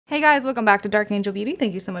Hey guys, welcome back to Dark Angel Beauty.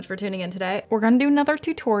 Thank you so much for tuning in today. We're gonna do another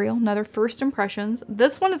tutorial, another first impressions.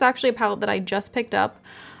 This one is actually a palette that I just picked up.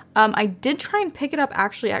 I did try and pick it up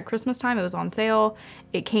actually at Christmas time. It was on sale.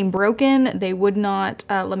 It came broken. They would not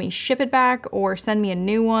let me ship it back or send me a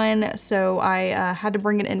new one. So I had to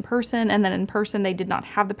bring it in person, and then in person they did not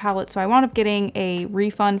have the palette. So I wound up getting a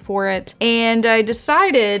refund for it. And I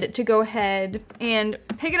decided to go ahead and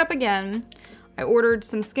pick it up again. I ordered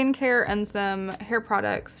some skincare and some hair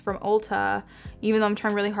products from Ulta, even though I'm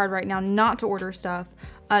trying really hard right now not to order stuff,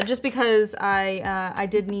 just because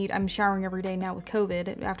I'm showering every day now with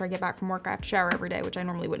COVID. After I get back from work, I have to shower every day, which I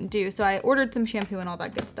normally wouldn't do. So I ordered some shampoo and all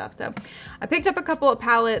that good stuff. So I picked up a couple of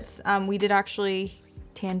palettes. We did actually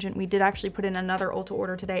put in another Ulta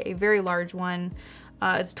order today, a very large one.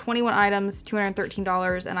 It's 21 items,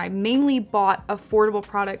 $213, and I mainly bought affordable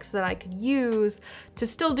products that I could use to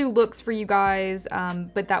still do looks for you guys,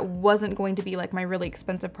 but that wasn't going to be like my really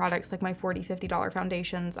expensive products, like my $40, $50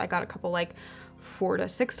 foundations. I got a couple like $4 to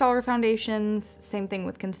 $6 foundations, same thing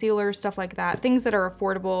with concealers, stuff like that, things that are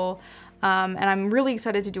affordable. And I'm really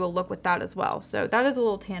excited to do a look with that as well. So that is a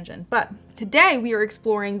little tangent. But today we are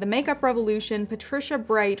exploring the Makeup Revolution Patricia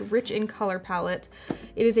Bright Rich in Color palette.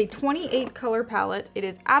 It is a 28 color palette. It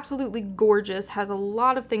is absolutely gorgeous, has a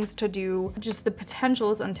lot of things to do. Just the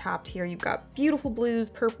potential is untapped here. You've got beautiful blues,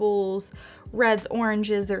 purples, reds,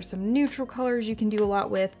 oranges. There's some neutral colors you can do a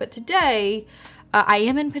lot with. But today I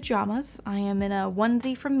am in pajamas. I am in a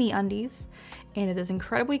onesie from MeUndies. And it is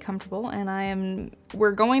incredibly comfortable, and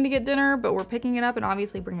we're going to get dinner, but we're picking it up and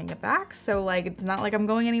obviously bringing it back. So like, it's not like I'm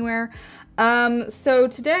going anywhere. So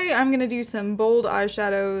today I'm gonna do some bold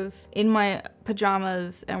eyeshadows in my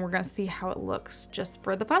pajamas, and we're gonna see how it looks just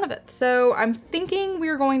for the fun of it. So I'm thinking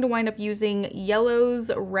we're going to wind up using yellows,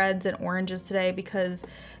 reds, and oranges today because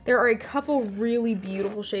there are a couple really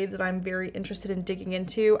beautiful shades that I'm very interested in digging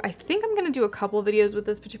into. I think I'm gonna do a couple videos with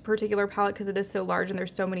this particular palette because it is so large and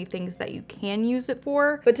there's so many things that you can use it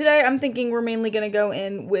for. But today I'm thinking we're mainly gonna go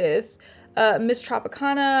in with Miss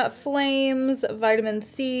Tropicana, Flames, Vitamin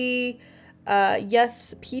C,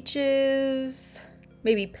 Yes Peaches,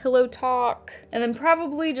 maybe Pillow Talk, and then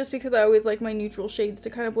probably, just because I always like my neutral shades to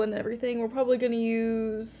kind of blend everything, we're probably gonna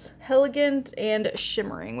use Elegant and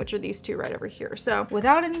Shimmering, which are these two right over here. So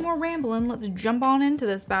without any more rambling, let's jump on into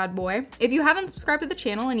this bad boy. If you haven't subscribed to the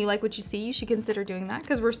channel and you like what you see, you should consider doing that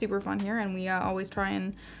because we're super fun here, and we always try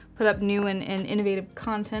and put up new and innovative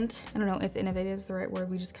content. I don't know if innovative is the right word,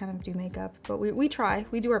 we just kind of do makeup, but we try,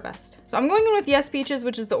 we do our best. So I'm going in with Yes Peaches,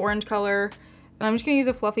 which is the orange color. And I'm just gonna use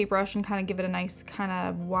a fluffy brush and kind of give it a nice kind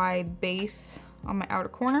of wide base on my outer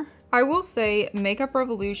corner. I will say Makeup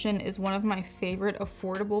Revolution is one of my favorite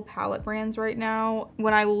affordable palette brands right now.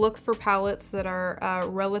 When I look for palettes that are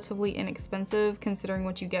relatively inexpensive, considering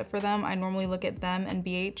what you get for them, I normally look at them and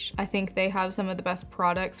BH. I think they have some of the best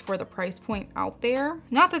products for the price point out there.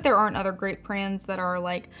 Not that there aren't other great brands that are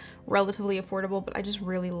like relatively affordable, but I just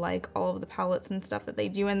really like all of the palettes and stuff that they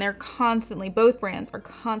do, and they're constantly, both brands are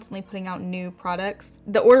constantly putting out new products.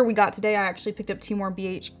 The order we got today, I actually picked up 2 more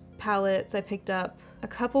BH palettes. I picked up a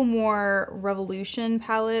couple more Revolution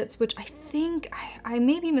palettes, which I think, I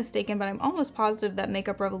may be mistaken, but I'm almost positive that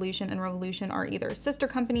Makeup Revolution and Revolution are either sister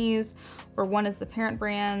companies or one is the parent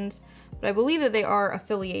brand, but I believe that they are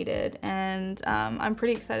affiliated, and I'm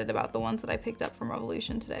pretty excited about the ones that I picked up from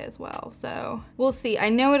Revolution today as well. So we'll see. I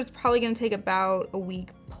know it's probably gonna take about a week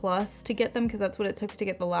plus to get them because that's what it took to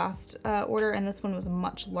get the last order, and this one was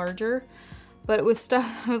much larger. But it was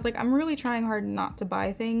stuff, I was like, I'm really trying hard not to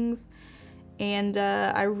buy things. And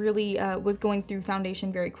I really was going through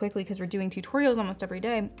foundation very quickly because we're doing tutorials almost every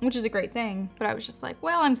day, which is a great thing. But I was just like,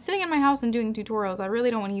 well, I'm sitting in my house and doing tutorials. I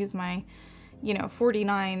really don't want to use my, you know,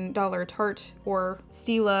 $49 Tarte or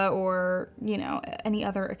Stila or, you know, any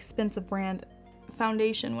other expensive brand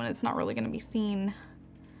foundation when it's not really going to be seen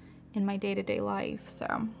in my day-to-day life. So,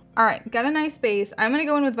 all right, got a nice base. I'm going to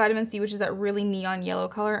go in with Vitamin C, which is that really neon yellow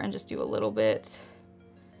color, and just do a little bit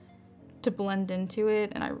to blend into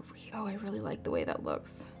it, and I really like the way that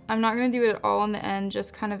looks. I'm not gonna do it at all in the end,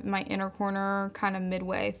 just kind of my inner corner, kind of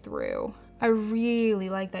midway through. I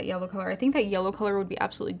really like that yellow color. I think that yellow color would be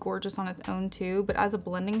absolutely gorgeous on its own too, but as a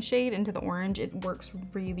blending shade into the orange, it works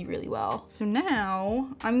really, really well. So now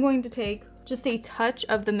I'm going to take just a touch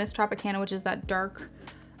of the Miss Tropicana, which is that dark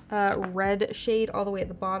red shade all the way at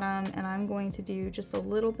the bottom, and I'm going to do just a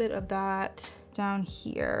little bit of that down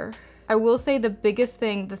here. I will say the biggest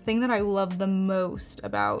thing, the thing that I love the most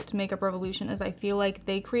about Makeup Revolution is I feel like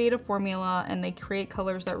they create a formula and they create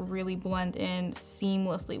colors that really blend in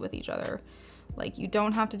seamlessly with each other. Like, you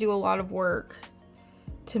don't have to do a lot of work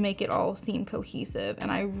to make it all seem cohesive.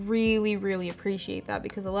 And I really, really appreciate that,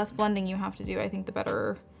 because the less blending you have to do, I think the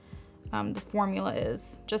better the formula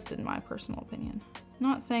is, just in my personal opinion.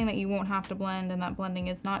 Not saying that you won't have to blend and that blending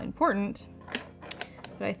is not important,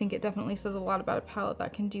 but I think it definitely says a lot about a palette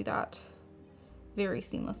that can do that very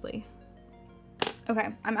seamlessly. Okay,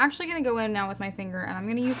 I'm actually gonna go in now with my finger and I'm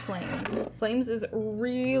gonna use Flames. Flames is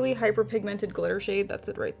really hyperpigmented glitter shade. That's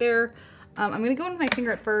it right there. I'm gonna go in with my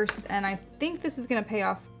finger at first, and I think this is gonna pay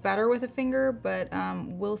off better with a finger, but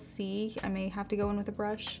we'll see. I may have to go in with a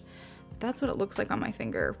brush. That's what it looks like on my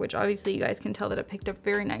finger, which obviously you guys can tell that it picked up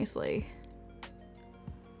very nicely.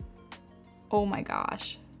 Oh my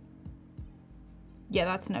gosh. Yeah,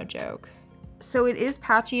 that's no joke. So it is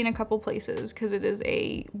patchy in a couple places because it is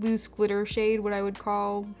a loose glitter shade, what I would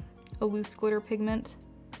call a loose glitter pigment.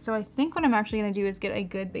 So I think what I'm actually gonna do is get a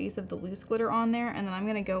good base of the loose glitter on there, and then I'm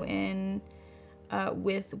gonna go in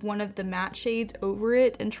with one of the matte shades over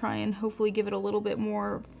it and try and hopefully give it a little bit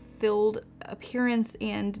more filled appearance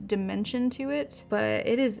and dimension to it. But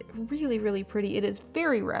it is really, really pretty. It is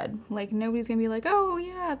very red. Like, nobody's gonna be like, oh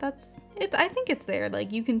yeah, that's it. I think it's there,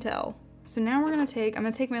 like, you can tell. So now I'm gonna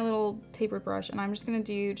take my little tapered brush, and I'm just gonna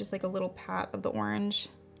do just like a little pat of the orange,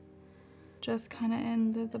 just kind of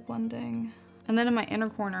in the blending. And then in my inner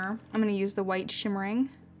corner, I'm gonna use the white shimmering.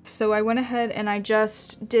 So I went ahead and I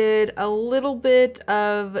just did a little bit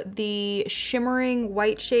of the shimmering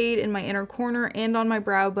white shade in my inner corner and on my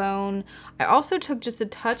brow bone. I also took just a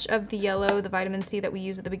touch of the yellow, the vitamin C that we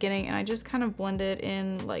use at the beginning, and I just kind of blended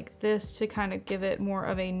in like this to kind of give it more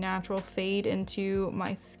of a natural fade into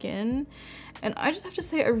my skin. And I just have to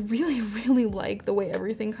say, I really, really like the way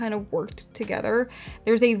everything kind of worked together.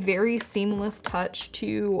 There's a very seamless touch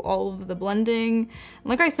to all of the blending.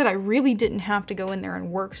 Like I said, I really didn't have to go in there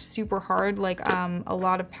and work super hard like a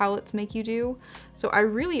lot of palettes make you do. So I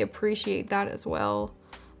really appreciate that as well.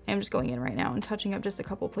 I'm just going in right now and touching up just a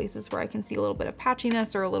couple places where I can see a little bit of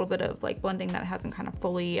patchiness or a little bit of like blending that hasn't kind of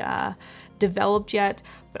fully developed yet.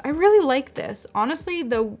 But I really like this. Honestly,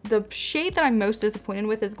 the shade that I'm most disappointed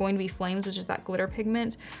with is going to be Flames, which is that glitter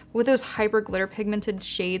pigment. With those hyper glitter pigmented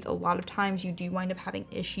shades, a lot of times you do wind up having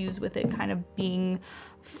issues with it kind of being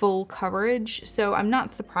full coverage. So I'm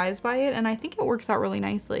not surprised by it, and I think it works out really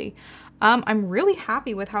nicely. I'm really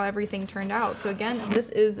happy with how everything turned out. So again, this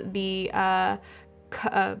is the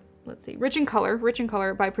let's see, Rich in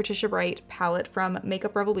Color by Patricia Bright palette from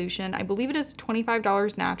Makeup Revolution. I believe it is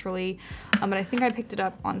 $25 naturally, but I think I picked it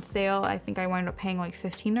up on sale. I think I wound up paying like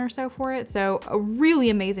 $15 or so for it. So a really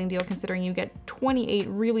amazing deal considering you get 28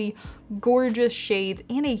 really gorgeous shades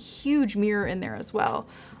and a huge mirror in there as well.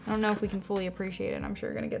 I don't know if we can fully appreciate it. I'm sure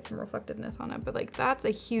you're gonna get some reflectiveness on it, but like that's a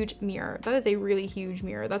huge mirror. That is a really huge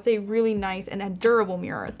mirror. That's a really nice and a durable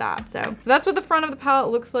mirror at that. So that's what the front of the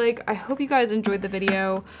palette looks like. I hope you guys enjoyed the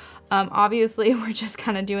video. Obviously we're just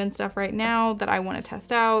kind of doing stuff right now that I want to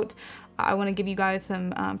test out. I want to give you guys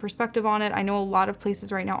some perspective on it. I know a lot of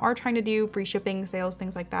places right now are trying to do free shipping, sales,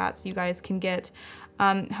 things like that, so you guys can get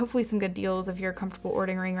hopefully some good deals if you're comfortable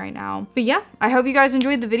ordering right now. But yeah, I hope you guys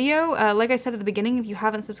enjoyed the video. Like I said at the beginning, if you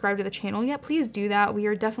haven't subscribed to the channel yet, please do that. We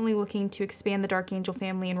are definitely looking to expand the Dark Angel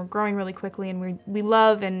family, and we're growing really quickly, and we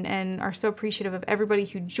love and are so appreciative of everybody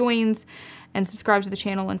who joins and subscribes to the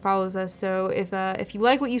channel and follows us. So if you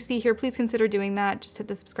like what you see here, please consider doing that. Just hit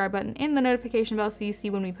the subscribe button and the notification bell so you see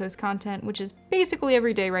when we post content, which is basically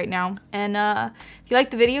every day right now. And if you like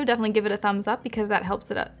the video, definitely give it a thumbs up because that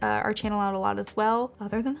helps our channel out a lot as well.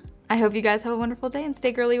 Other than that, I hope you guys have a wonderful day and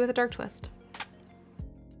stay girly with a dark twist.